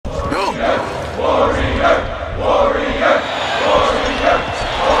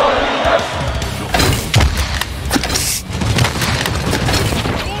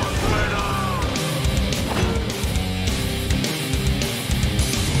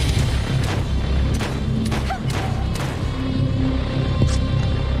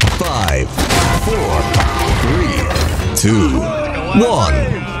2,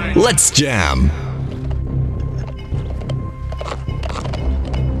 1. Let's jam.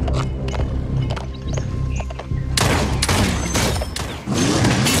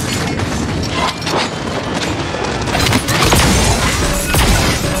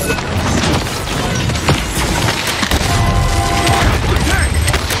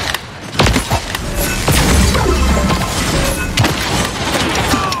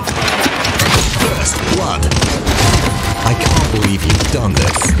 I can't believe you've done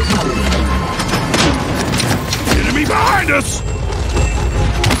this. Enemy behind us!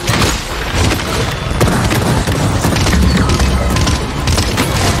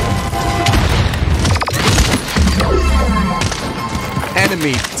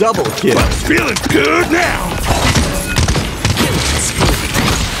 Enemy double kill. Feeling good now!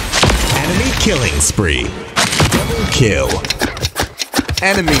 Enemy killing spree. Double kill.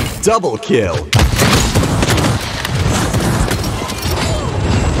 Enemy double kill.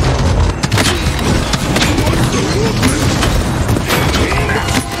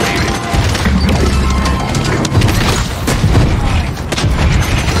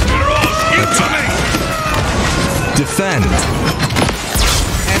 Defend.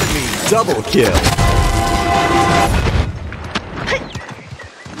 Enemy double kill.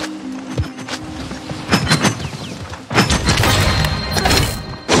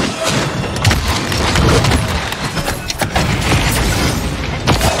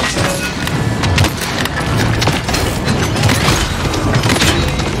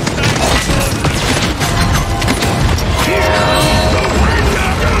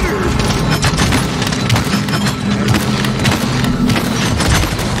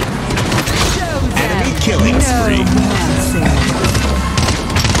 Killing spree.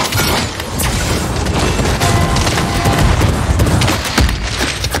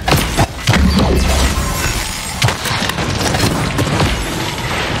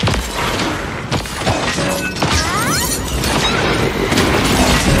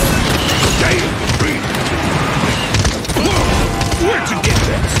 Where'd you get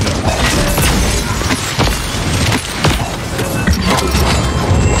that stuff?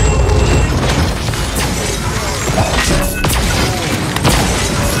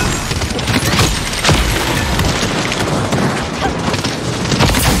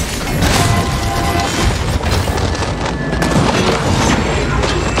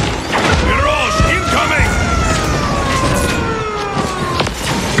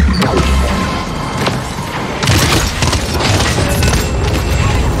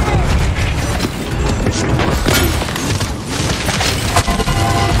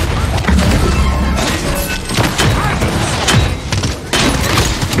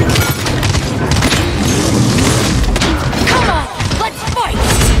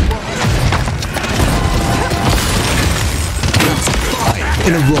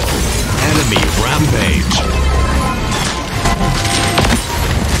 In a row. Enemy rampage.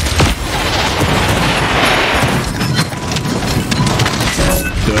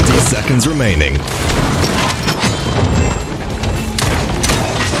 Seconds remaining.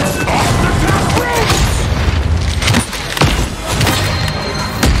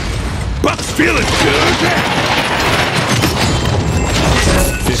 Buck's feeling good now.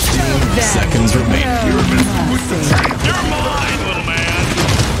 15 seconds remaining. You're mine, little man.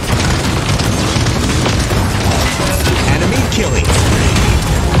 Enemy killing.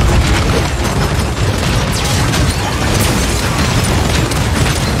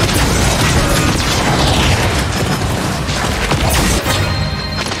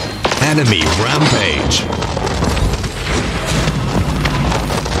 Enemy rampage.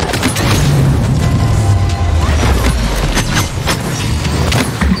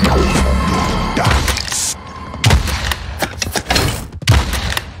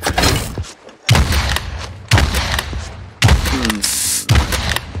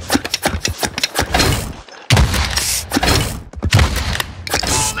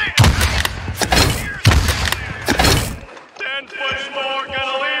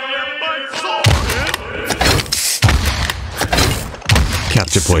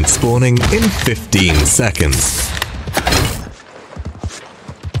 Capture point spawning in 15 seconds.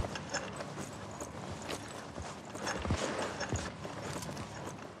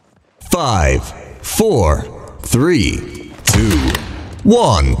 5, 4, 3, 2,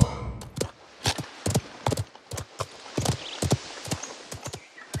 1.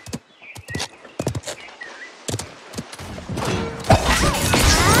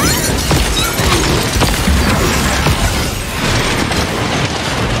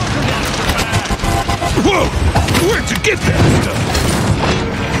 Whoa! Where'd you get that stuff?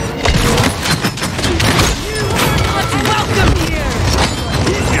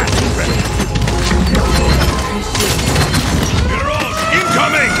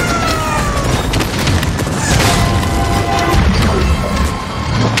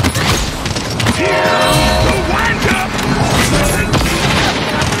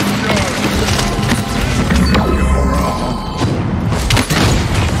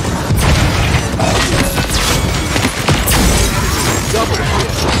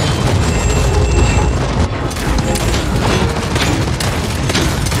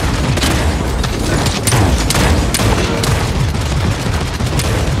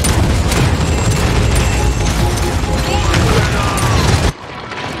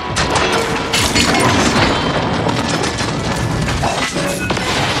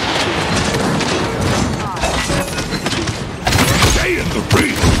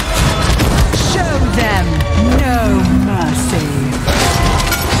 Three. Show them no mercy.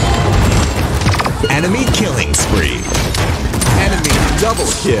 Enemy killing spree. Enemy double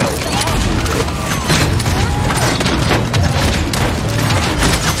kill.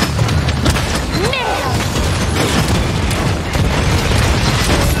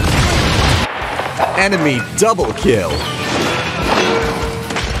 Enemy double kill.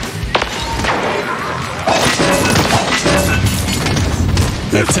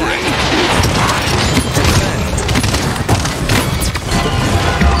 Attack. Defend.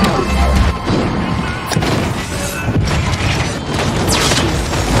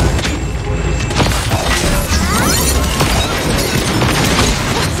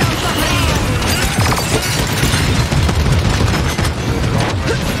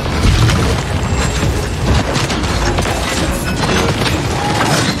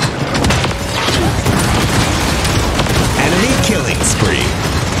 Enemy killing spree.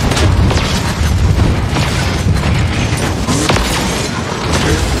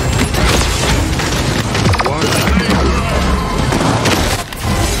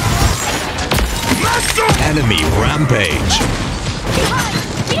 Enemy rampage.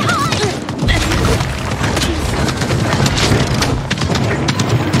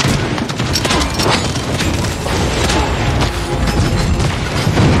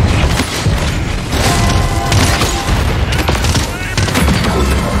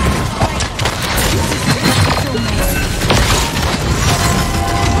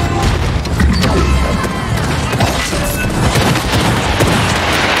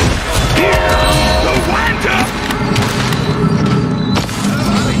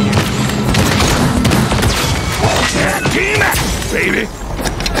 Team action, baby.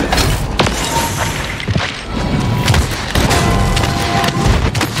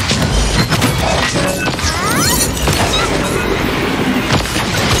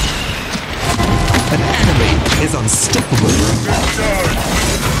 An enemy is unstoppable.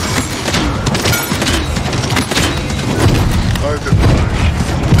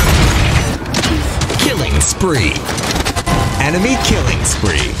 Killing spree. Enemy killing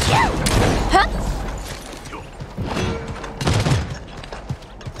spree.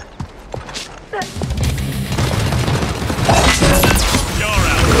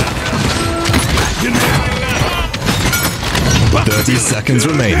 You're out. 30 seconds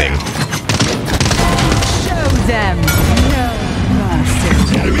remaining. Show them no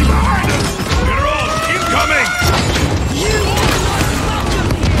mercy. Enemy behind us. General, incoming.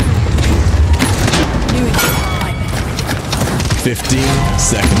 15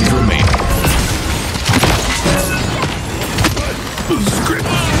 seconds remaining.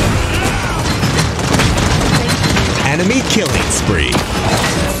 Enemy killing spree.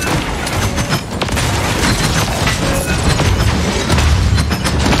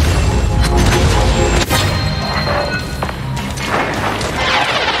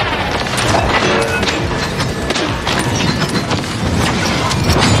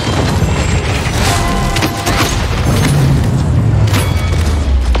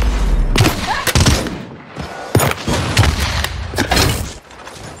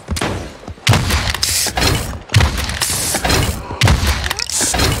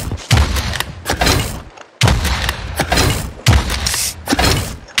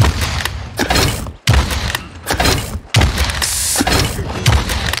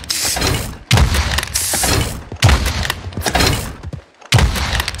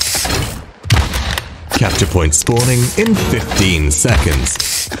 Capture point spawning in 15 seconds.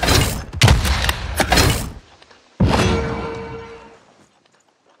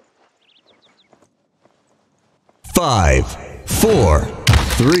 5, 4,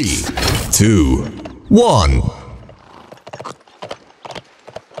 3, 2, 1.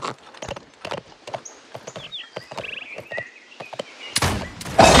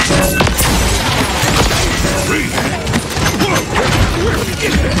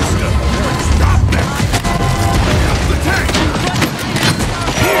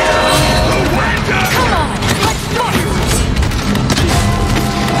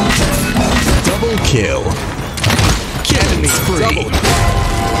 Double kill. Killing spree.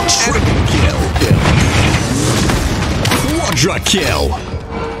 Triple kill. Quadra kill.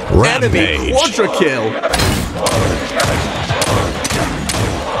 Rampage. Quadra kill.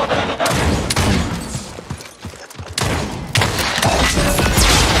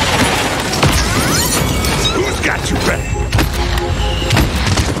 Who's got you ready?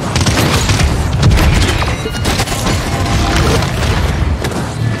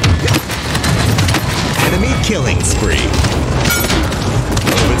 Enemy killing spree.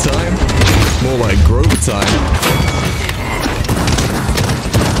 Overtime? More like Grover time.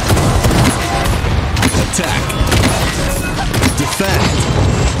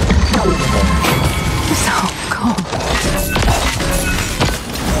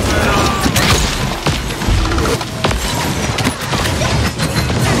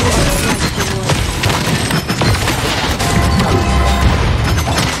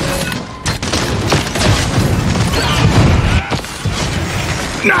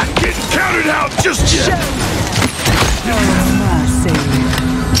 Not getting counted out just yet. No mercy.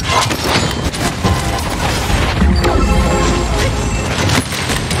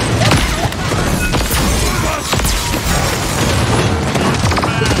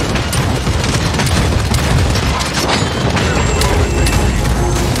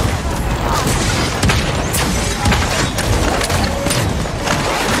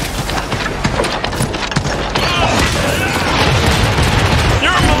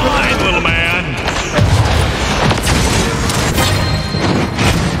 You're mine, little man.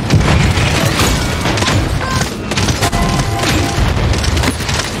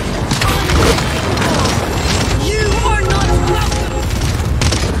 You are not welcome!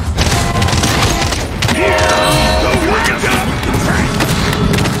 Go work it up.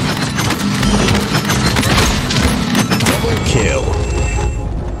 Kill.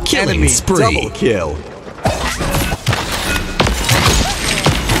 Killing Enemy spree. double kill.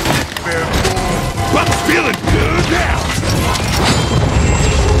 I'm feeling good now.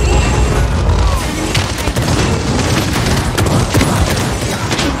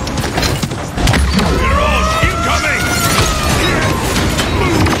 Heroes incoming.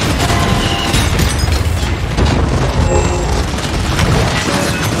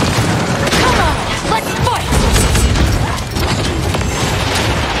 Come on, let's fight!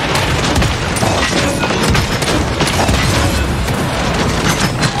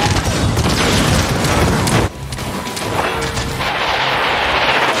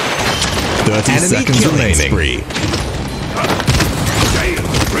 30 Enemy seconds killing remaining. spree. Stay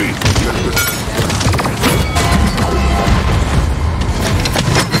free.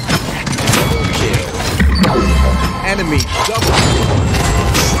 Enemy double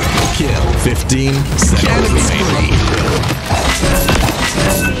Kill. 15 seconds Enemy remaining.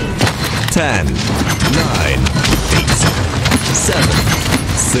 10, 9, 8, 7,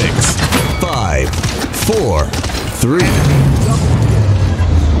 6, 5, 4, 3,